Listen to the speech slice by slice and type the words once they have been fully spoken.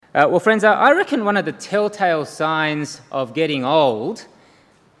Well, friends, I reckon one of the telltale signs of getting old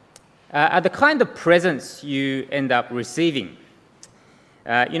are the kind of presents you end up receiving.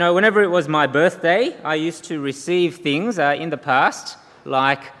 Whenever it was my birthday, I used to receive things in the past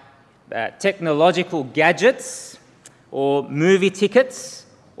like technological gadgets or movie tickets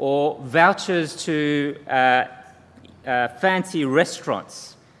or vouchers to fancy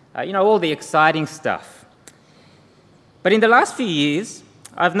restaurants, all the exciting stuff. But in the last few years,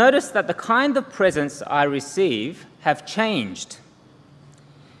 I've noticed that the kind of presents I receive have changed.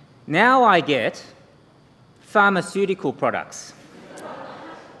 Now I get pharmaceutical products.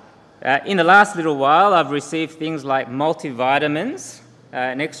 In the last little while, I've received things like multivitamins,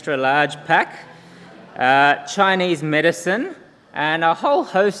 an extra large pack, Chinese medicine, and a whole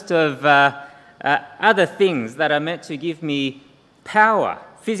host of other things that are meant to give me power,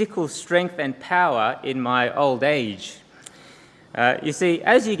 physical strength and power in my old age. You see,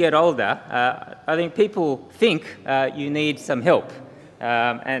 as you get older, I think people think you need some help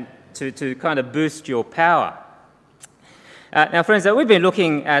and to kind of boost your power. Now, friends, we've been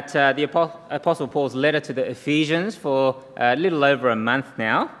looking at the Apostle Paul's letter to the Ephesians for a little over a month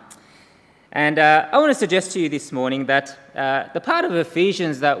now. And I want to suggest to you this morning that the part of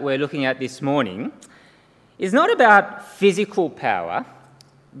Ephesians that we're looking at this morning is not about physical power,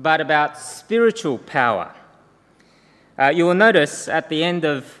 but about spiritual power. You will notice at the end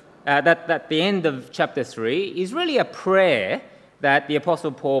of that the end of chapter 3 is really a prayer that the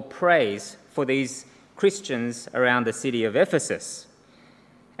Apostle Paul prays for these Christians around the city of Ephesus.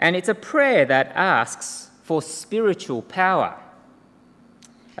 And it's a prayer that asks for spiritual power.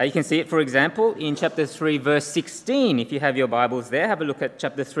 You can see it, for example, in chapter 3, verse 16. If you have your Bibles there, have a look at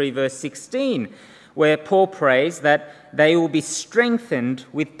chapter 3, verse 16, where Paul prays that they will be strengthened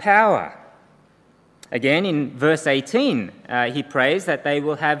with power. Again, in verse 18, he prays that they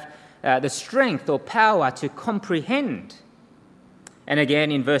will have the strength or power to comprehend. And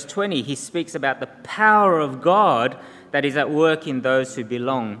again, in verse 20, he speaks about the power of God that is at work in those who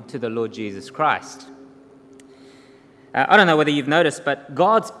belong to the Lord Jesus Christ. I don't know whether you've noticed, but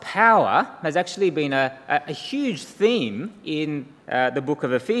God's power has actually been a huge theme in the book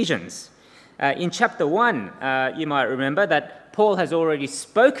of Ephesians. In chapter 1, you might remember that Paul has already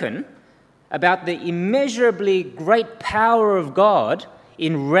spoken about the immeasurably great power of God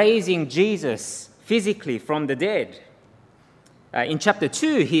in raising Jesus physically from the dead. In chapter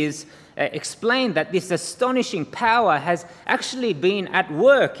 2, he has explained that this astonishing power has actually been at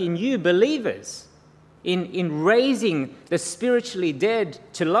work in you believers, in raising the spiritually dead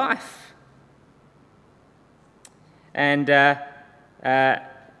to life. And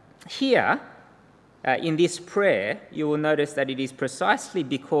here, in this prayer, you will notice that it is precisely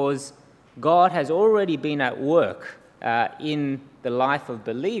because God has already been at work in the life of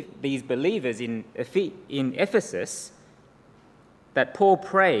these believers in Ephesus that Paul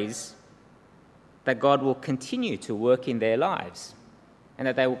prays that God will continue to work in their lives and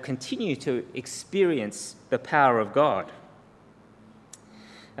that they will continue to experience the power of God.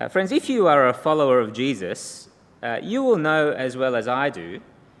 Friends, if you are a follower of Jesus, you will know as well as I do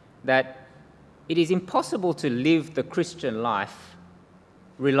that it is impossible to live the Christian life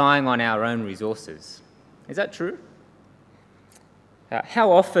relying on our own resources. Is that true?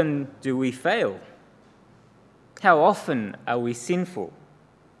 How often do we fail? How often are we sinful?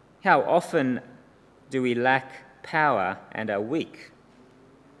 How often do we lack power and are weak?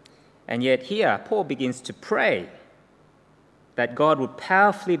 And yet here, Paul begins to pray that God would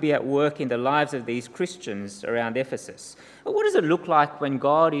powerfully be at work in the lives of these Christians around Ephesus. But what does it look like when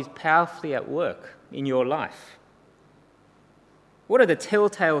God is powerfully at work in your life? What are the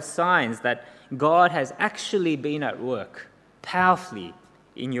telltale signs that God has actually been at work powerfully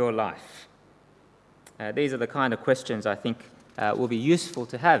in your life? These are the kind of questions I think will be useful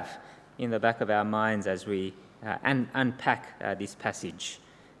to have in the back of our minds as we unpack this passage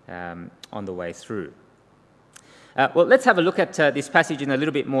on the way through. Well, let's have a look at this passage in a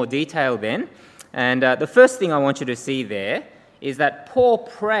little bit more detail then. And the first thing I want you to see there is that Paul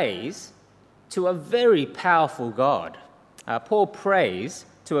prays to a very powerful God. Paul prays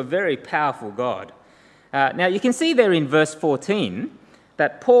to a very powerful God. Now, you can see there in verse 14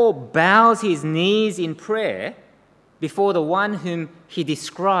 that Paul bows his knees in prayer before the one whom he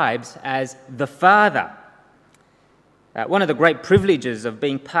describes as the Father. One of the great privileges of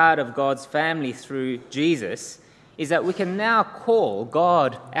being part of God's family through Jesus is that we can now call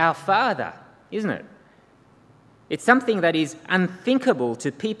God our Father, isn't it? It's something that is unthinkable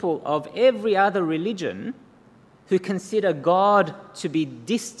to people of every other religion who consider God to be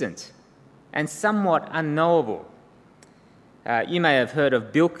distant and somewhat unknowable. You may have heard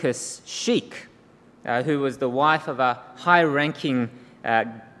of Bilqis Sheikh, who was the wife of a high-ranking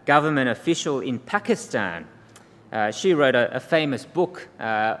government official in Pakistan. She wrote a famous book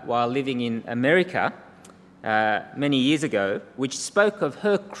while living in America many years ago, which spoke of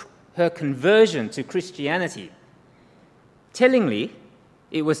her conversion to Christianity. Tellingly,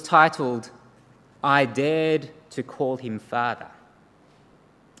 it was titled, "I Dared to Call Him Father."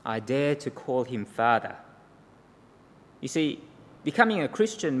 I dare to call him Father. You see, becoming a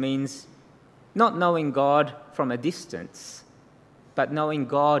Christian means not knowing God from a distance, but knowing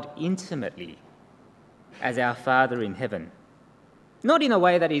God intimately as our Father in heaven. Not in a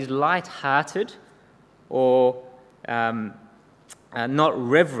way that is light-hearted or not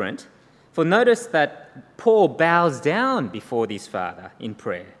reverent, for notice that Paul bows down before this Father in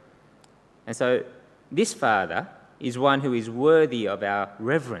prayer. And so this Father is one who is worthy of our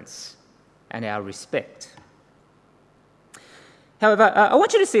reverence and our respect. However, I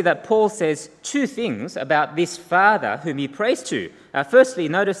want you to see that Paul says two things about this Father whom he prays to. Firstly,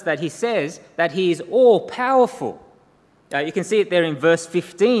 notice that he says that he is all-powerful. You can see it there in verse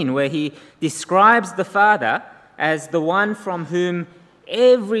 15, where he describes the Father as the one from whom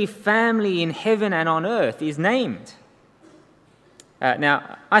every family in heaven and on earth is named.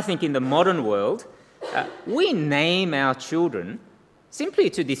 Now, I think in the modern world, we name our children simply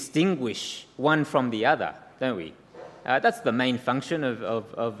to distinguish one from the other, don't we? That's the main function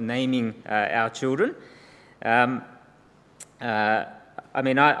of naming our children. I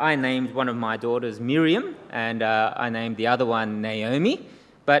named one of my daughters Miriam, and I named the other one Naomi,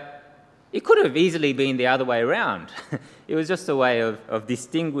 but it could have easily been the other way around. It was just a way of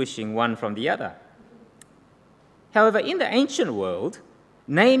distinguishing one from the other. However, in the ancient world,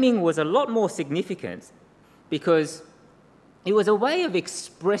 naming was a lot more significant because it was a way of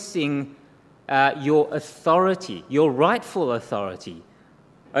expressing your authority, your rightful authority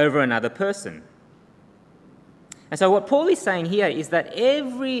over another person. And so what Paul is saying here is that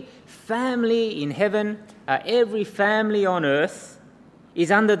every family in heaven, every family on earth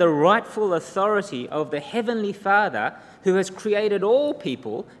is under the rightful authority of the Heavenly Father who has created all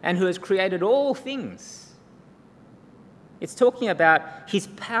people and who has created all things. It's talking about his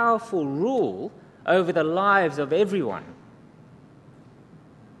powerful rule over the lives of everyone.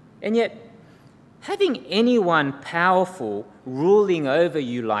 And yet, having anyone powerful ruling over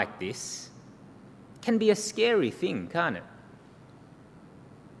you like this can be a scary thing, can't it?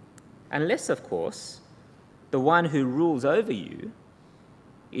 Unless, of course, the one who rules over you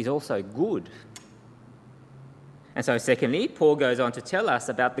is also good. And so, secondly, Paul goes on to tell us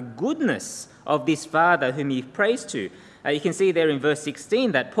about the goodness of this Father whom he prays to. You can see there in verse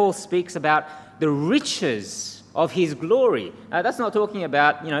 16 that Paul speaks about the riches of his glory. That's not talking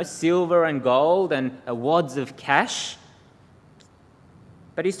about, silver and gold and wads of cash,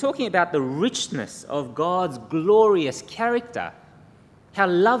 but he's talking about the richness of God's glorious character, how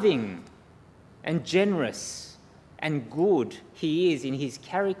loving and generous and good he is in his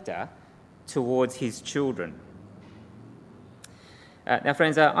character towards his children. Now,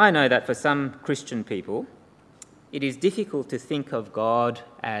 friends, I know that for some Christian people, it is difficult to think of God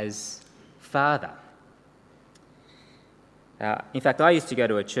as Father. In fact, I used to go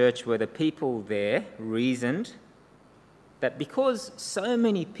to a church where the people there reasoned that because so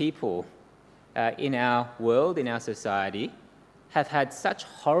many people in our world, in our society, have had such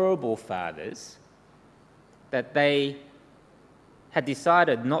horrible fathers that they had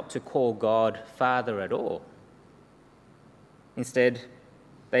decided not to call God Father at all. Instead,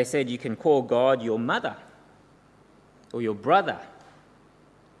 they said you can call God your mother, or your brother,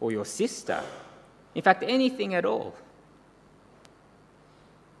 or your sister. In fact, anything at all.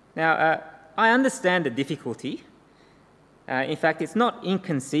 Now, I understand the difficulty. In fact, it's not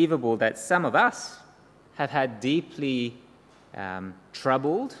inconceivable that some of us have had deeply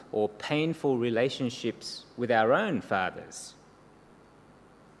troubled or painful relationships with our own fathers.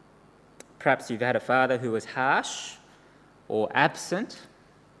 Perhaps you've had a father who was harsh or absent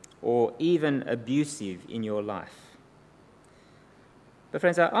or even abusive in your life. But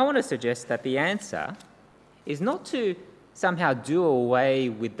friends, I want to suggest that the answer is not to somehow do away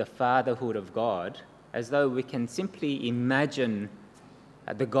with the fatherhood of God as though we can simply imagine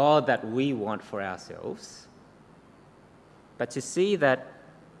the God that we want for ourselves, but to see that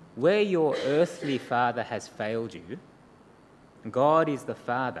where your earthly father has failed you, God is the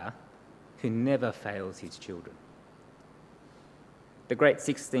Father who never fails his children. The great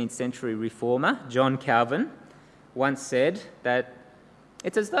 16th century reformer, John Calvin, once said that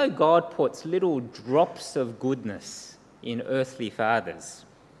it's as though God puts little drops of goodness in earthly fathers,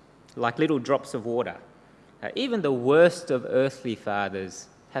 like little drops of water, Even the worst of earthly fathers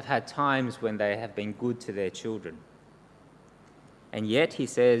have had times when they have been good to their children. And yet, he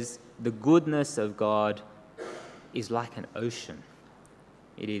says, the goodness of God is like an ocean.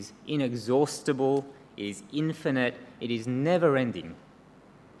 It is inexhaustible, it is infinite, it is never-ending.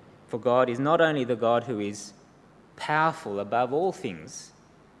 For God is not only the God who is powerful above all things,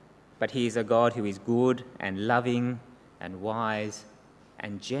 but he is a God who is good and loving and wise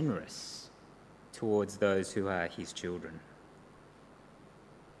and generous towards those who are his children.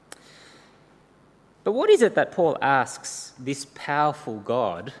 But what is it that Paul asks this powerful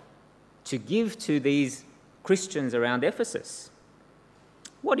God to give to these Christians around Ephesus?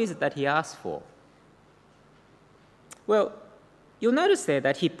 What is it that he asks for? Well, you'll notice there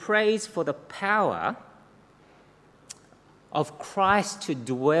that he prays for the power of Christ to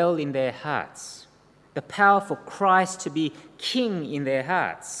dwell in their hearts, the power for Christ to be king in their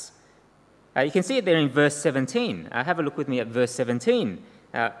hearts. You can see it there in verse 17. Have a look with me at verse 17.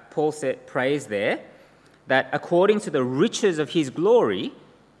 Paul prays there that according to the riches of his glory,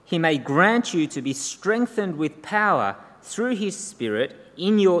 he may grant you to be strengthened with power through his Spirit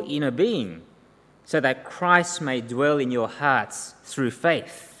in your inner being, so that Christ may dwell in your hearts through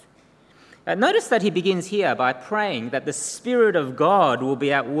faith. Notice that he begins here by praying that the Spirit of God will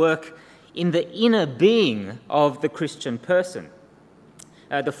be at work in the inner being of the Christian person.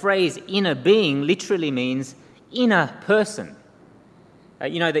 The phrase inner being literally means inner person.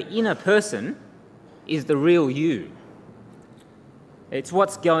 The inner person is the real you. It's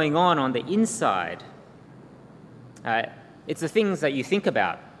what's going on the inside. It's the things that you think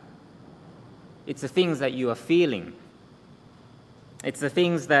about. It's the things that you are feeling. It's the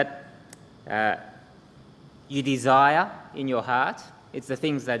things that you desire in your heart. It's the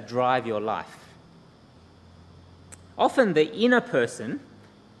things that drive your life. Often the inner person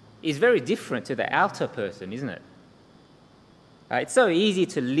is very different to the outer person, isn't it? It's so easy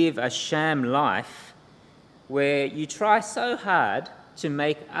to live a sham life where you try so hard to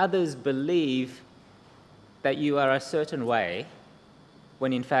make others believe that you are a certain way,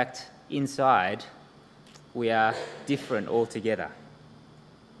 when in fact, inside, we are different altogether.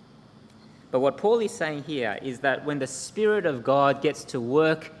 But what Paul is saying here is that when the Spirit of God gets to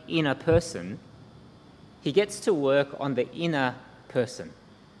work in a person, he gets to work on the inner person,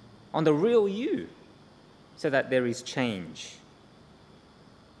 on the real you, so that there is change.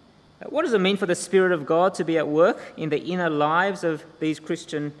 What does it mean for the Spirit of God to be at work in the inner lives of these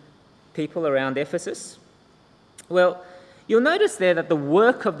Christian people around Ephesus? Well, you'll notice there that the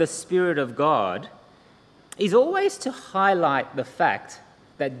work of the Spirit of God is always to highlight the fact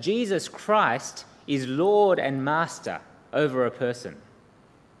that Jesus Christ is Lord and Master over a person.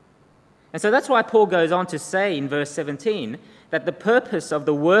 And so that's why Paul goes on to say in verse 17 that the purpose of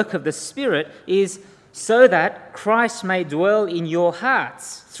the work of the Spirit is so that Christ may dwell in your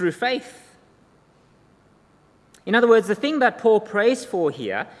hearts through faith. In other words, the thing that Paul prays for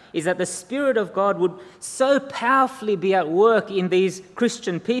here is that the Spirit of God would so powerfully be at work in these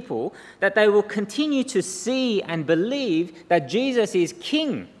Christian people that they will continue to see and believe that Jesus is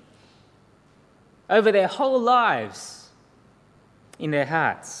King over their whole lives, in their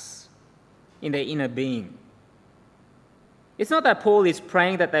hearts, in their inner being. It's not that Paul is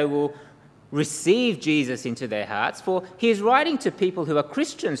praying that they will receive Jesus into their hearts, for he is writing to people who are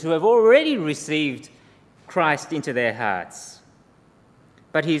Christians, who have already received Christ into their hearts.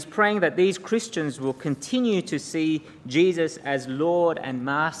 But he is praying that these Christians will continue to see Jesus as Lord and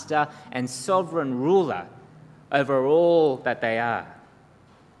Master and sovereign ruler over all that they are.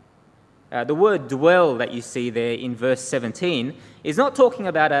 The word dwell that you see there in verse 17 is not talking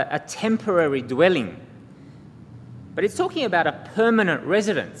about a temporary dwelling, but it's talking about a permanent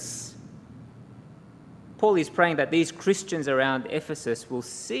residence. Paul is praying that these Christians around Ephesus will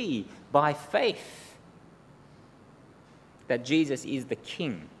see by faith that Jesus is the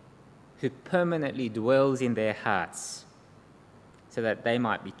King who permanently dwells in their hearts so that they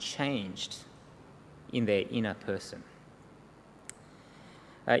might be changed in their inner person.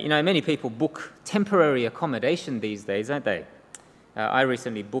 Many people book temporary accommodation these days, don't they? I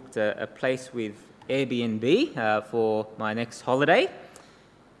recently booked a place with Airbnb for my next holiday.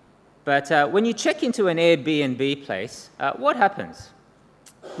 But when you check into an Airbnb place, what happens?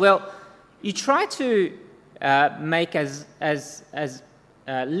 Well, you try to make as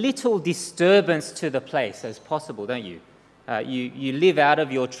little disturbance to the place as possible, don't you? You live out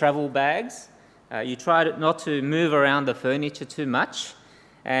of your travel bags. You try not to move around the furniture too much.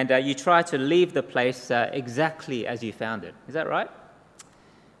 And you try to leave the place exactly as you found it. Is that right?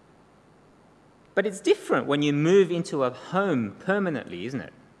 But it's different when you move into a home permanently, isn't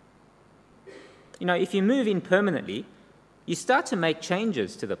it? if you move in permanently, you start to make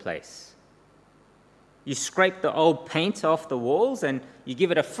changes to the place. You scrape the old paint off the walls and you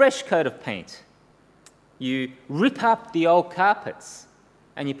give it a fresh coat of paint. You rip up the old carpets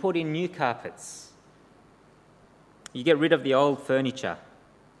and you put in new carpets. You get rid of the old furniture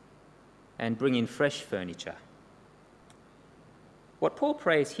and bring in fresh furniture. What Paul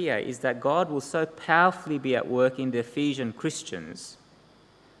prays here is that God will so powerfully be at work in the Ephesian Christians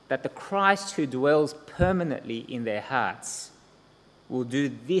that the Christ who dwells permanently in their hearts will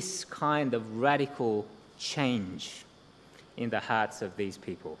do this kind of radical change in the hearts of these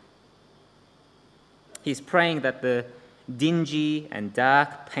people. He's praying that the dingy and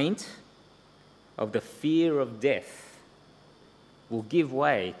dark paint of the fear of death will give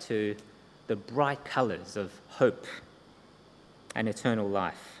way to the bright colours of hope and eternal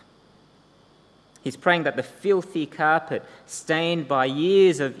life. He's praying that the filthy carpet stained by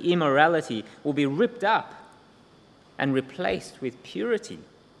years of immorality will be ripped up and replaced with purity.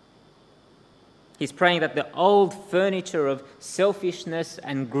 He's praying that the old furniture of selfishness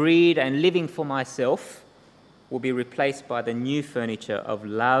and greed and living for myself will be replaced by the new furniture of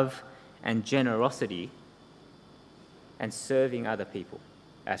love and generosity and serving other people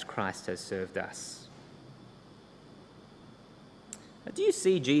as Christ has served us. Now, do you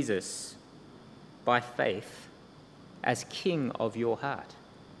see Jesus by faith as King of your heart?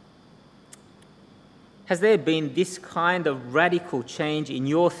 Has there been this kind of radical change in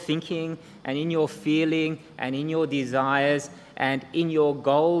your thinking and in your feeling and in your desires and in your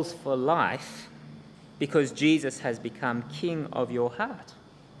goals for life because Jesus has become King of your heart?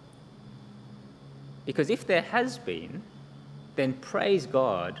 Because if there has been, then praise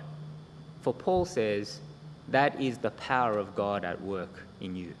God, for Paul says that is the power of God at work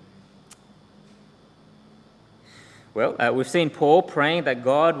in you. Well, we've seen Paul praying that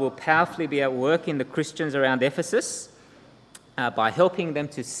God will powerfully be at work in the Christians around Ephesus by helping them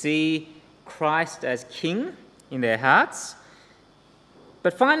to see Christ as King in their hearts.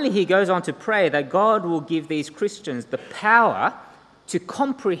 But finally, he goes on to pray that God will give these Christians the power to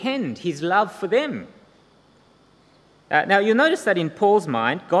comprehend his love for them. Now, you'll notice that in Paul's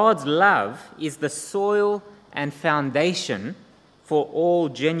mind, God's love is the soil and foundation for all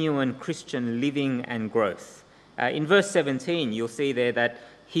genuine Christian living and growth. In verse 17, you'll see there that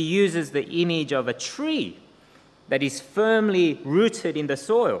he uses the image of a tree that is firmly rooted in the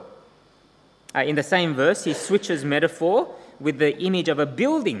soil. In the same verse, he switches metaphor with the image of a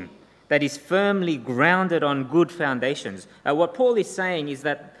building that is firmly grounded on good foundations. What Paul is saying is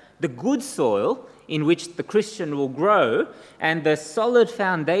that the good soil in which the Christian will grow and the solid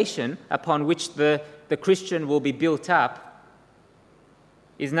foundation upon which the Christian will be built up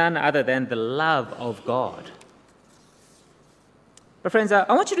is none other than the love of God. But friends,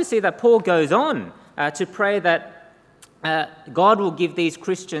 I want you to see that Paul goes on to pray that God will give these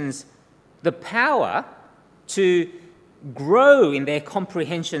Christians the power to grow in their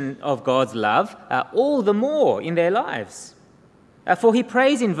comprehension of God's love all the more in their lives. For he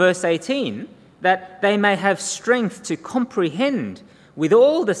prays in verse 18 that they may have strength to comprehend with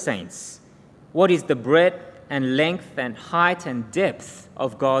all the saints what is the breadth and length and height and depth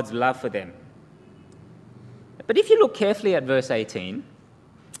of God's love for them. But if you look carefully at verse 18,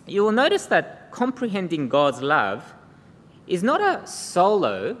 you will notice that comprehending God's love is not a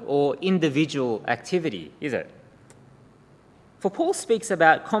solo or individual activity, is it? For Paul speaks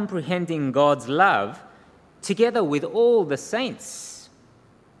about comprehending God's love together with all the saints.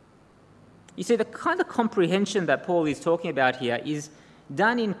 You see, the kind of comprehension that Paul is talking about here is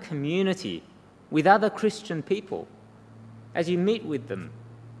done in community with other Christian people, as you meet with them,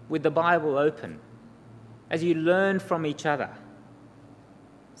 with the Bible open, as you learn from each other,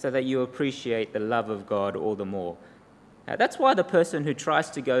 so that you appreciate the love of God all the more. That's why the person who tries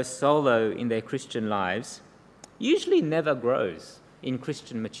to go solo in their Christian lives usually never grows in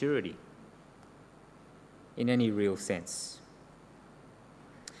Christian maturity in any real sense.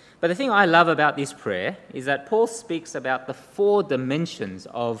 But the thing I love about this prayer is that Paul speaks about the 4 dimensions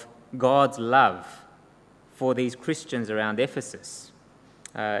of God's love for these Christians around Ephesus.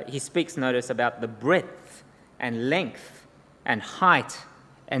 He speaks, notice, about the breadth and length and height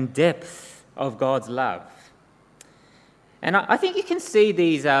and depth of God's love. And I think you can see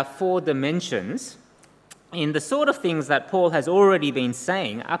these 4 dimensions in the sort of things that Paul has already been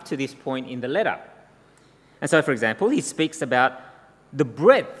saying up to this point in the letter. And so, for example, he speaks about the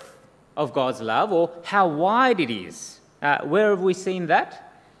breadth of God's love, or how wide it is. Where have we seen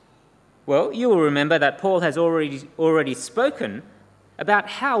that? Well, you will remember that Paul has already spoken about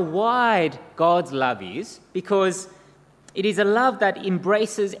how wide God's love is, because it is a love that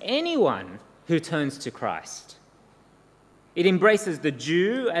embraces anyone who turns to Christ. It embraces the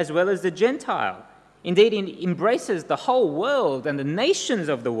Jew as well as the Gentile. Indeed, it embraces the whole world and the nations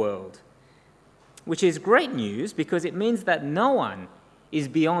of the world, which is great news because it means that no one is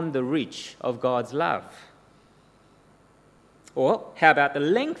beyond the reach of God's love. Or how about the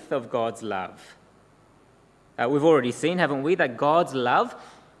length of God's love? We've already seen, haven't we, that God's love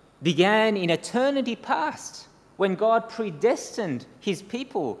began in eternity past when God predestined his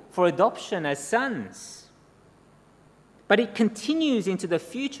people for adoption as sons. But it continues into the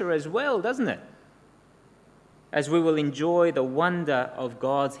future as well, doesn't it? As we will enjoy the wonder of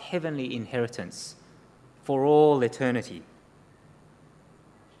God's heavenly inheritance for all eternity.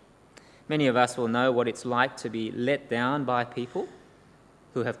 Many of us will know what it's like to be let down by people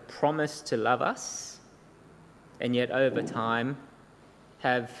who have promised to love us and yet over time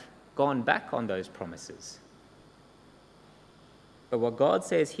have gone back on those promises. But what God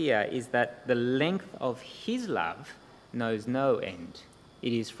says here is that the length of his love knows no end.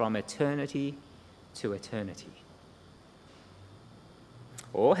 It is from eternity to eternity.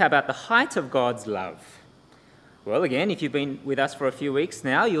 Or how about the height of God's love? Well, again, if you've been with us for a few weeks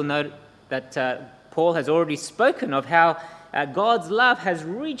now, you'll know that Paul has already spoken of how God's love has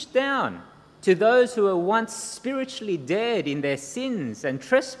reached down to those who were once spiritually dead in their sins and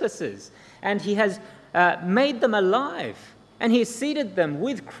trespasses, and he has made them alive, and he has seated them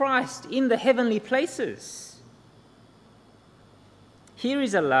with Christ in the heavenly places. Here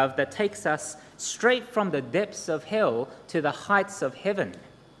is a love that takes us straight from the depths of hell to the heights of heaven.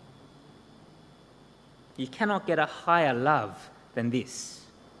 You cannot get a higher love than this.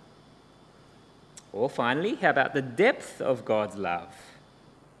 Or finally, how about the depth of God's love?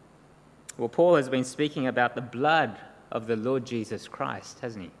 Well, Paul has been speaking about the blood of the Lord Jesus Christ,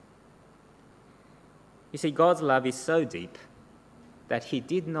 hasn't he? You see, God's love is so deep that he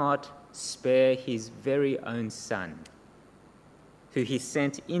did not spare his very own Son, who he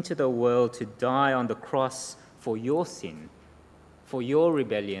sent into the world to die on the cross for your sin, for your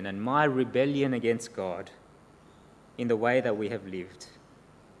rebellion and my rebellion against God in the way that we have lived,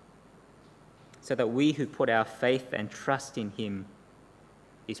 so that we who put our faith and trust in him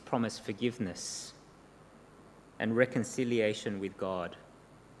is promised forgiveness and reconciliation with God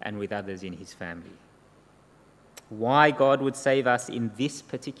and with others in his family. Why God would save us in this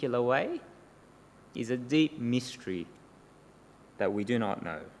particular way is a deep mystery that we do not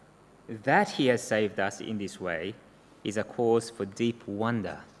know. That he has saved us in this way is a cause for deep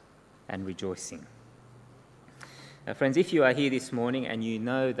wonder and rejoicing. Now, friends, if you are here this morning and you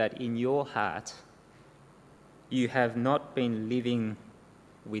know that in your heart you have not been living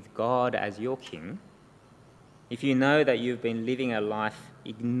with God as your King, if you know that you've been living a life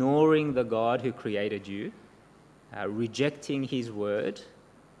ignoring the God who created you, rejecting his word,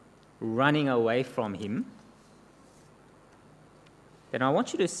 running away from him, then I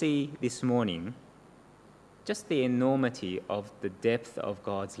want you to see this morning just the enormity of the depth of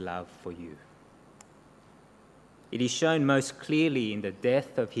God's love for you. It is shown most clearly in the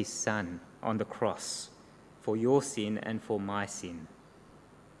death of his Son on the cross for your sin and for my sin.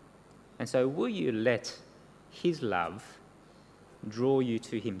 And so will you let his love draw you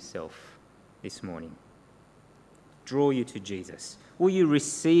to himself this morning? Draw you to Jesus? Will you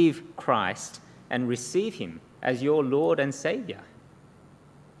receive Christ and receive him as your Lord and Saviour,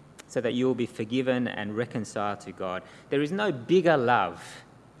 so that you will be forgiven and reconciled to God? There is no bigger love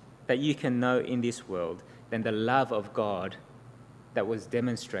that you can know in this world than the love of God that was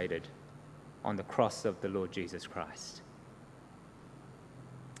demonstrated on the cross of the Lord Jesus Christ.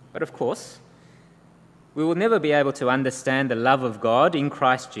 But of course, we will never be able to understand the love of God in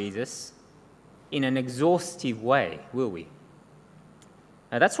Christ Jesus in an exhaustive way, will we?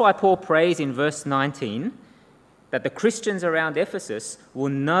 Now, that's why Paul prays in verse 19 that the Christians around Ephesus will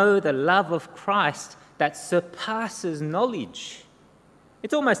know the love of Christ that surpasses knowledge.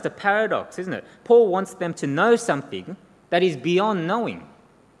 It's almost a paradox, isn't it? Paul wants them to know something that is beyond knowing.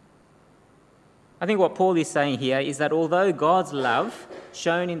 I think what Paul is saying here is that although God's love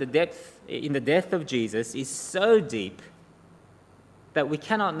shown in the death of Jesus is so deep that we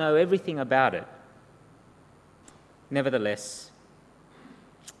cannot know everything about it, nevertheless,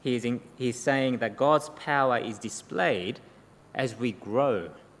 he is saying that God's power is displayed as we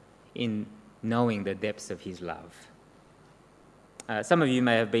grow in knowing the depths of his love. Some of you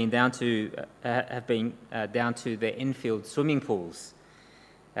may have been down to the Enfield swimming pools,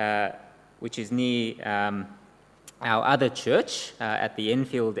 which is near our other church at the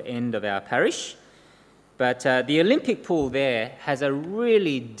Enfield end of our parish. But the Olympic pool there has a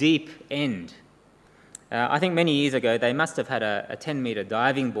really deep end. I think many years ago they must have had a 10-metre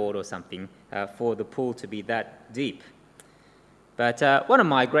diving board or something for the pool to be that deep. But one of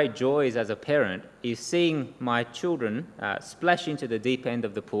my great joys as a parent is seeing my children splash into the deep end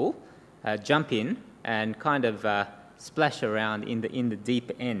of the pool, jump in, and kind of splash around in the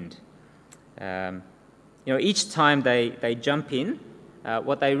deep end. Each time they jump in,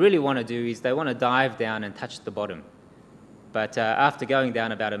 what they really want to do is they want to dive down and touch the bottom. But after going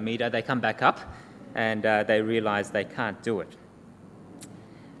down about a metre, they come back up and they realise they can't do it.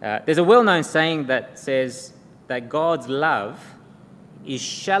 There's a well-known saying that says that God's love is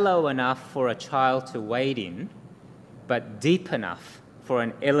shallow enough for a child to wade in, but deep enough for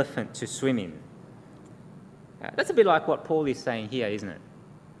an elephant to swim in. That's a bit like what Paul is saying here, isn't it?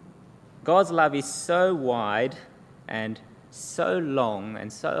 God's love is so wide and so long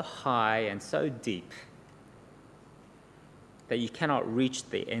and so high and so deep that you cannot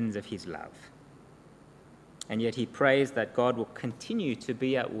reach the ends of his love. And yet he prays that God will continue to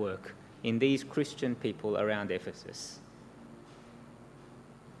be at work in these Christian people around Ephesus,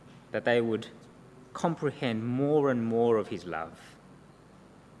 that they would comprehend more and more of his love,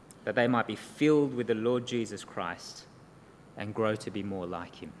 that they might be filled with the Lord Jesus Christ and grow to be more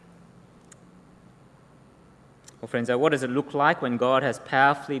like him. Well, friends, what does it look like when God has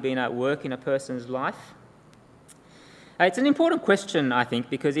powerfully been at work in a person's life? It's an important question, I think,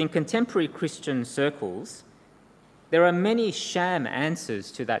 because in contemporary Christian circles, there are many sham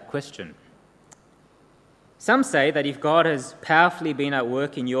answers to that question. Some say that if God has powerfully been at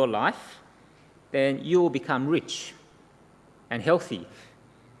work in your life, then you will become rich and healthy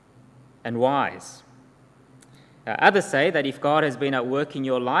and wise. Others say that if God has been at work in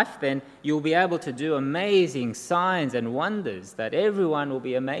your life, then you'll be able to do amazing signs and wonders that everyone will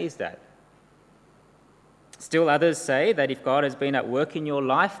be amazed at. Still others say that if God has been at work in your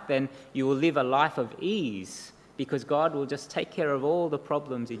life, then you will live a life of ease because God will just take care of all the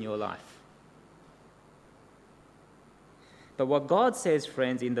problems in your life. But what God says,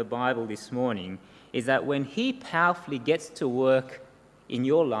 friends, in the Bible this morning is that when he powerfully gets to work in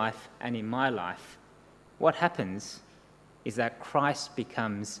your life and in my life, what happens is that Christ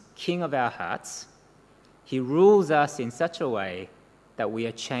becomes King of our hearts. He rules us in such a way that we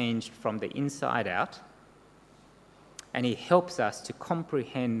are changed from the inside out, and he helps us to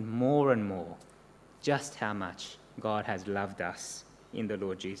comprehend more and more just how much God has loved us in the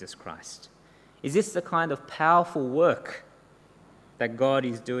Lord Jesus Christ. Is this the kind of powerful work that God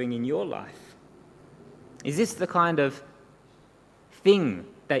is doing in your life? Is this the kind of thing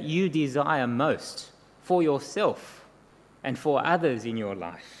that you desire most for yourself and for others in your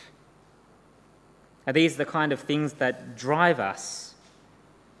life? Are these the kind of things that drive us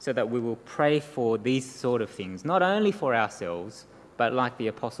so that we will pray for these sort of things, not only for ourselves, but like the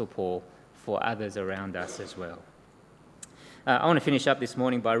Apostle Paul, for others around us as well? I want to finish up this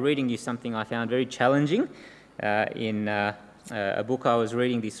morning by reading you something I found very challenging in a book I was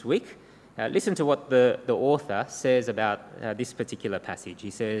reading this week. Listen to what the author says about this particular passage.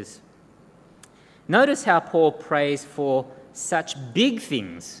 He says, "Notice how Paul prays for such big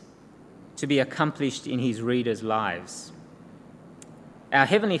things to be accomplished in his readers' lives. Our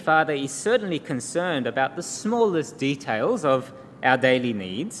Heavenly Father is certainly concerned about the smallest details of our daily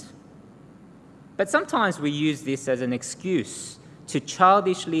needs, but sometimes we use this as an excuse to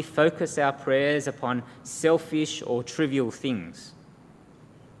childishly focus our prayers upon selfish or trivial things.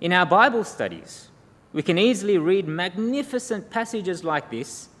 In our Bible studies, we can easily read magnificent passages like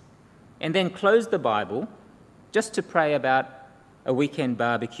this and then close the Bible just to pray about a weekend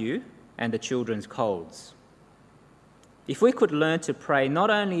barbecue and the children's colds. If we could learn to pray not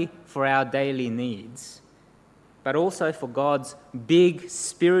only for our daily needs, but also for God's big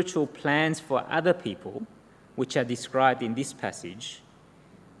spiritual plans for other people, which are described in this passage,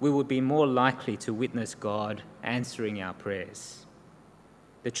 we would be more likely to witness God answering our prayers.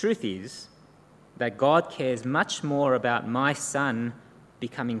 The truth is that God cares much more about my son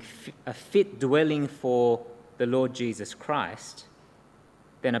becoming a fit dwelling for the Lord Jesus Christ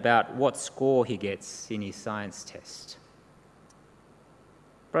than about what score he gets in his science test."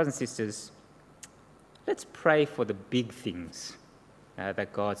 Brothers and sisters, let's pray for the big things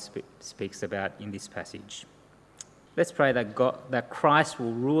that God speaks about in this passage. Let's pray that Christ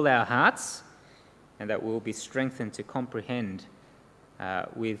will rule our hearts and that we'll be strengthened to comprehend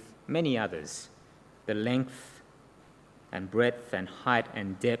with many others the length and breadth and height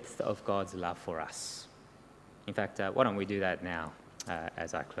and depth of God's love for us. In fact, why don't we do that now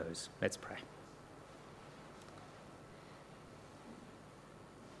as I close? Let's pray.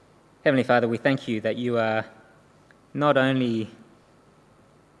 Heavenly Father, we thank you that you are not only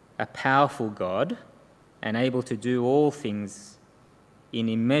a powerful God, and able to do all things in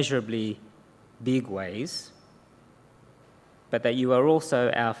immeasurably big ways, but that you are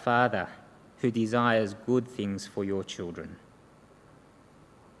also our Father who desires good things for your children.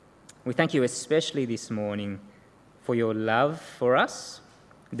 We thank you especially this morning for your love for us,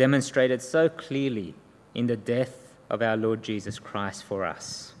 demonstrated so clearly in the death of our Lord Jesus Christ for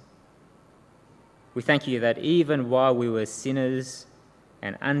us. We thank you that even while we were sinners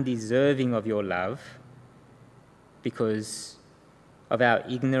and undeserving of your love, because of our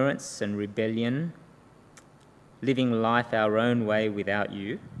ignorance and rebellion, living life our own way without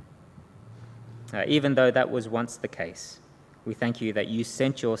you, even though that was once the case, we thank you that you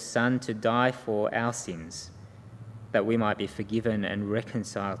sent your Son to die for our sins, that we might be forgiven and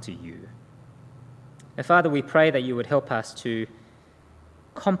reconciled to you. And Father, we pray that you would help us to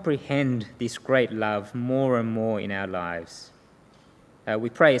comprehend this great love more and more in our lives. We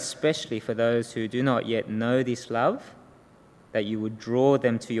pray especially for those who do not yet know this love, that you would draw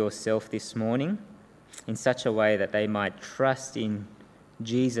them to yourself this morning in such a way that they might trust in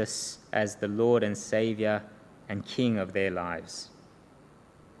Jesus as the Lord and Saviour and King of their lives.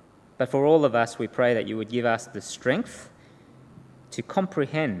 But for all of us, we pray that you would give us the strength to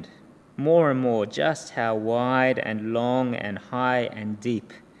comprehend more and more just how wide and long and high and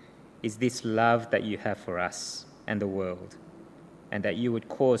deep is this love that you have for us and the world, and that you would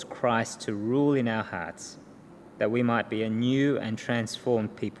cause Christ to rule in our hearts, that we might be a new and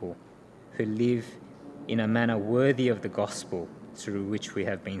transformed people who live in a manner worthy of the gospel through which we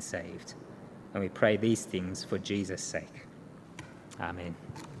have been saved. And we pray these things for Jesus' sake. Amen.